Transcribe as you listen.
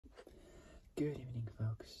Good evening,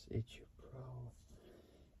 folks. It's your bro,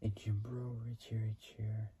 Rich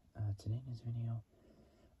here. Today in this video,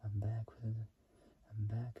 I'm back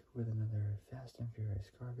with another Fast and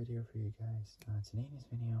Furious car video for you guys. Today in this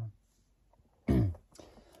video,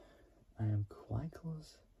 I am quite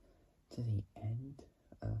close to the end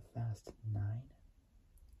of Fast 9.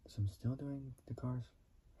 So I'm still doing cars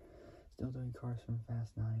from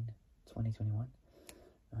Fast 9 2021.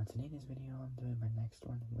 Today in this video, I'm doing my next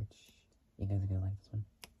one, which you guys are gonna like this one.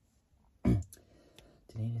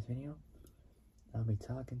 Today in this video, I'll be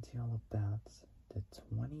talking to y'all about the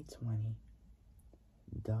 2020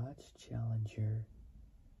 Dodge Challenger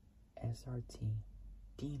SRT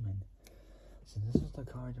Demon. So this was the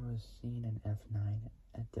car that was seen in F9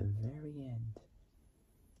 at the very end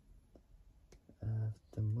of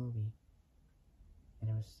the movie, and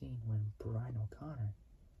it was seen when Brian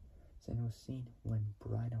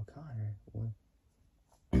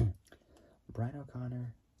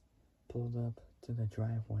O'Connor pulled up to the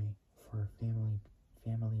driveway for a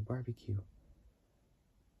family barbecue.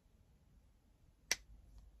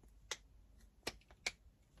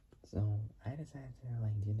 So I decided to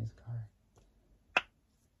do this car,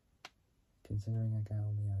 considering I got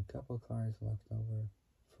only a couple cars left over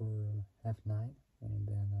for F9, and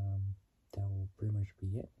then that will pretty much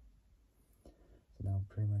be it. So that'll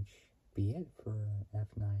pretty much be it for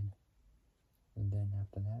F9, and then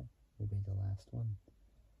after that will be the last one,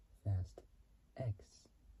 Fast X.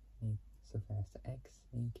 So Fast X,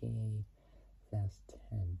 A.K.A. Fast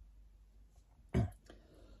 10.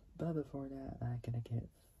 But before that, I gotta get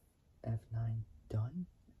F9 done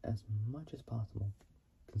as much as possible,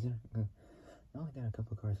 considering I only got a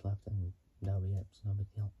couple cars left, and that'll be it, so no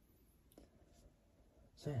big deal.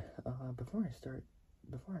 So yeah, before I start,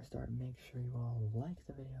 make sure you all like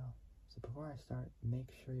the video.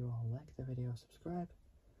 Subscribe,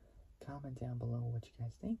 comment down below what you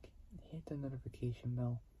guys think, hit the notification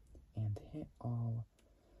bell, and hit all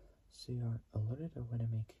so you're alerted of when I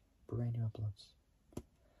make brand new uploads.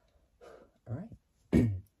 Alright,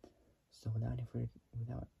 so without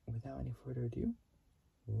any further ado,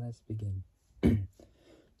 let's begin.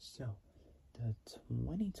 So the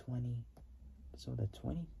 2020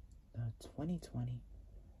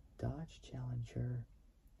 Dodge Challenger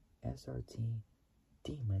SRT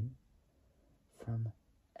Demon from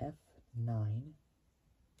F9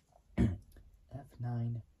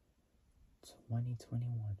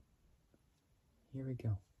 2021. Here we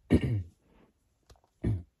go.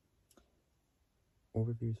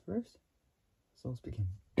 Overviews first. So let's begin.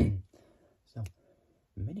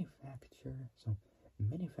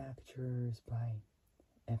 Manufacturers by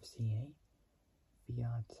FCA,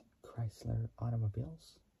 Fiat Chrysler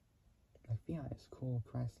Automobiles. Like, Fiat is cool.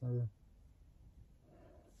 Chrysler,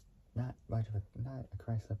 not a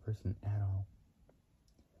Chrysler person at all.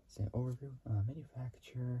 Say overview.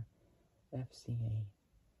 Manufacturer FCA.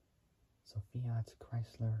 So Fiat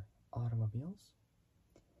Chrysler Automobiles.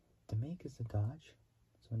 The make is the Dodge.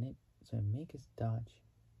 So make is Dodge,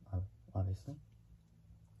 obviously.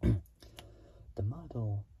 The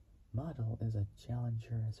model is a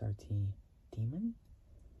Challenger SRT Demon.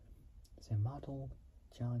 Say model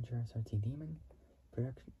Challenger SRT Demon.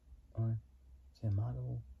 Production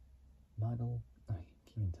I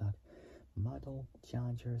can't even talk. Model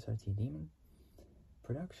Challenger SRT Demon.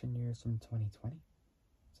 Production years from 2020.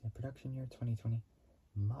 So production year 2020.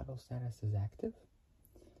 Model status is active.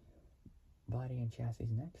 Body and chassis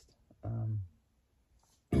next.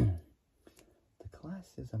 The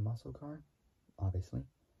class is a muscle car, obviously.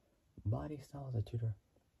 Body style is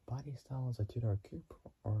a two-door coupe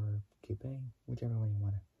or coupe, whichever way you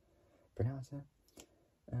want to pronounce it.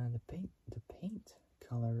 The paint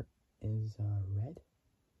color is red.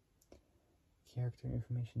 Character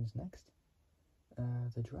information is next.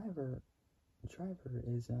 The driver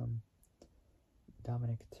is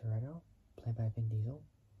Dominic Toretto, played by Vin Diesel.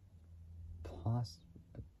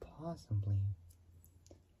 Possibly,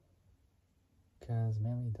 because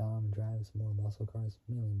mainly Dom drives more muscle cars,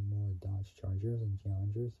 mainly more Dodge Chargers and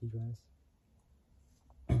Challengers he drives.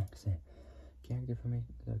 So,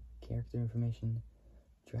 character information.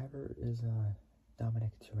 Driver is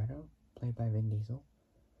Dominic Toretto, played by Vin Diesel.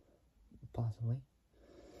 Possibly.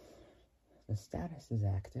 The status is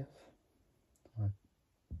active.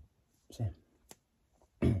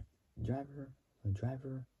 Driver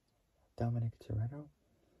Dominic Toretto,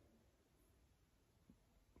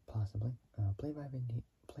 possibly. Played by Vin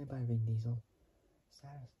Diesel.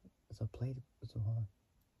 Status. Hold on.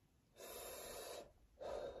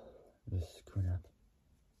 Just screwing up.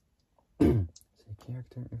 So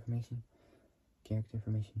character information.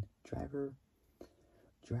 Driver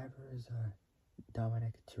is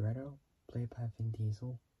Dominic Toretto, played by Vin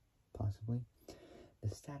Diesel, possibly. The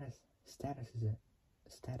status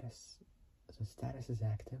is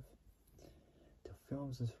active. The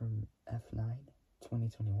films is from F9,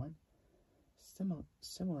 2021.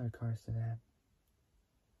 Similar cars to that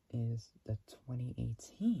is the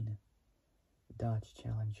 2018 Dodge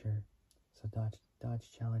Challenger. So Dodge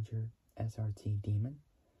Challenger SRT Demon,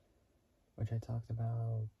 which I talked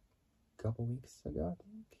about a couple weeks ago, I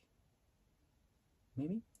think.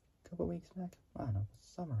 Maybe a couple weeks back. I don't know,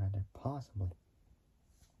 somewhere around there, possibly.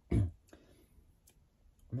 Or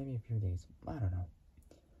maybe a few days. I don't know.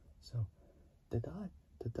 So the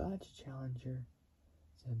Dodge Challenger.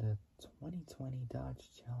 So the 2020 Dodge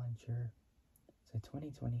Challenger. So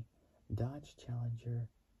 2020 Dodge Challenger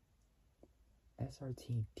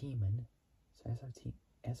SRT Demon. So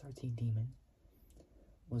SRT Demon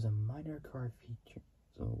was a minor car feature.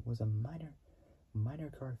 So it was a minor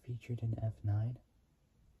car featured in F9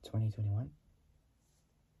 2021.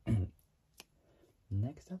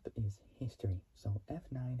 Next up is history. So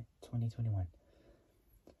F9 2021.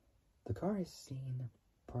 The car is seen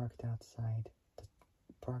parked outside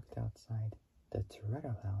the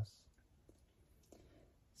Toretto house.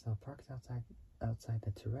 So parked outside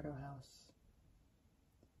the Toretto house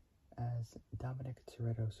as Dominic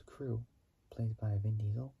Toretto's crew, played by Vin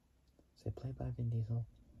Diesel. So played by Vin Diesel.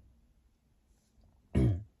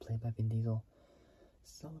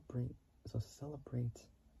 Celebrate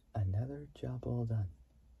another job well done.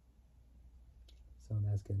 So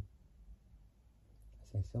that's good.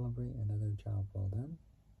 I say celebrate another job well done.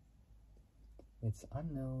 It's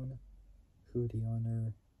unknown who the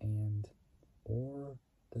owner or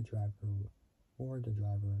the driver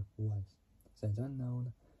was. So it's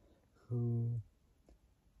unknown who,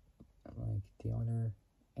 like, the owner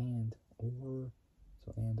or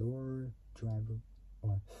driver.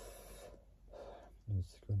 I'm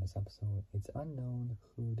screwing this up. So it's unknown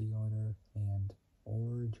who the owner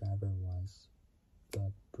or driver was,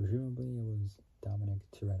 but presumably it was Dominic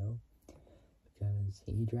Toretto, because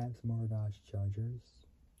he drives more Dodge Chargers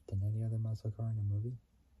than any other muscle car in the movie.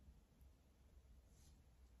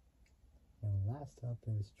 And last up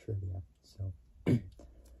is trivia. So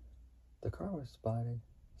the car was spotted.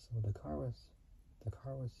 So the car was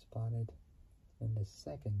spotted in the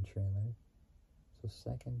second trailer. So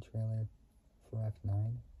second trailer for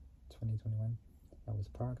F9 2021 that was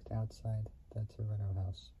parked outside the Toretto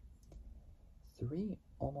house. Three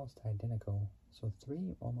almost identical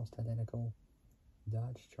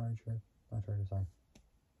Dodge Charger, not Charger, sorry.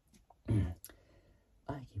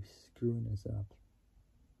 I keep screwing this up.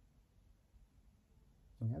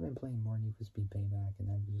 I mean, I've been playing more Need for Speed Payback, and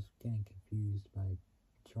I'm just getting confused by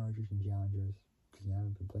Chargers and Challengers, because I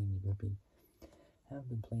haven't been playing Need for Speed. I haven't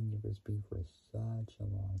been playing Need for Speed for such a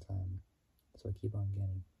long time, so I keep on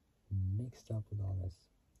getting mixed up with all this.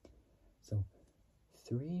 So,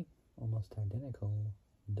 three almost identical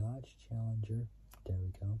Dodge Challenger, there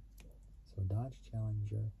we go. So Dodge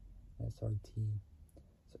Challenger SRT,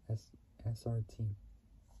 so SRT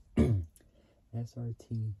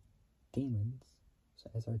SRT Demons. So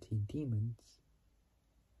SRT Demons,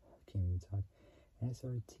 can't even talk.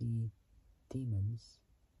 SRT Demons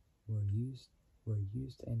were used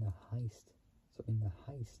in the heist. So in the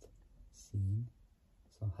heist scene,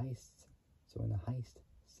 in the heist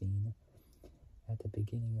scene at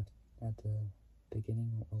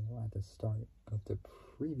the start of the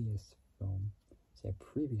previous film, The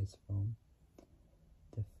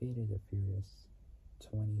Fate of the Furious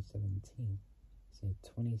 2017. Say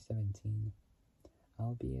 2017,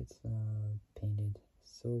 albeit painted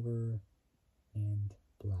silver and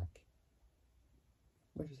black,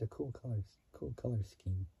 which is a cool color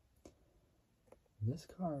scheme. This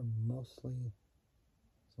car most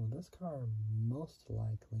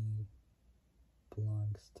likely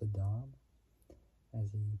belongs to Dom,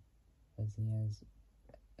 as he has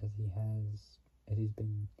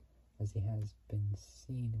been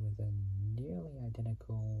seen with a nearly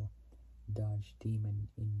identical Dodge Demon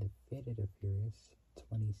in The Fate of the Furious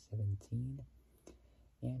 2017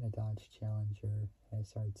 and a Dodge Challenger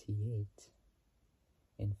SRT8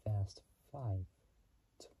 in Fast 5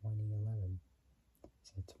 2011.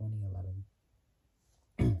 So 2011.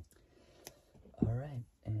 Alright,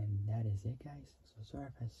 and that is it, guys. So sorry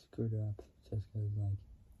if I screwed up, just because, like,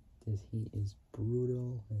 this heat is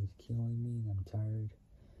brutal and it's killing me and I'm tired.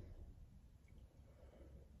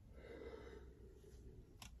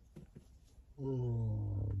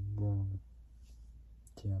 Oh, bro.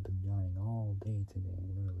 See, I've been yawning all day today,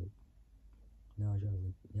 literally. No, I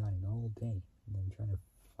was yawning all day, and I'm trying to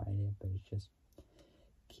fight it, but it's just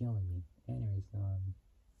killing me. Anyways,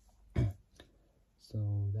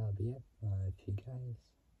 that'll be it.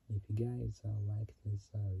 If you guys like this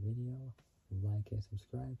video, like and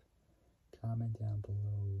subscribe. Comment down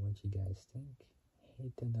below what you guys think.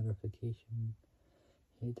 Hit the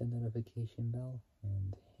notification bell,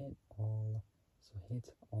 and hit all so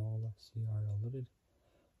you are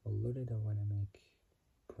alerted of when I make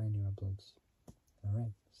brand new uploads.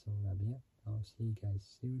 Alright, so that'll be it. I'll see you guys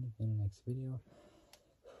soon in the next video.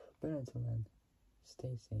 But until then,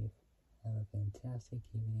 stay safe, have a fantastic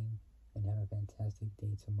evening, and have a fantastic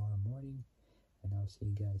day tomorrow morning. And I'll see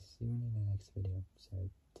you guys soon in the next video. So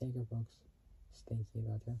take care, folks. Stay safe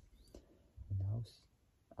out there. And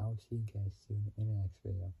I'll see you guys soon in the next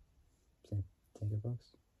video. So take care, folks.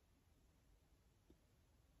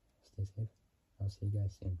 Stay safe. I'll see you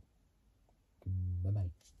guys soon.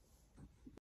 Bye-bye.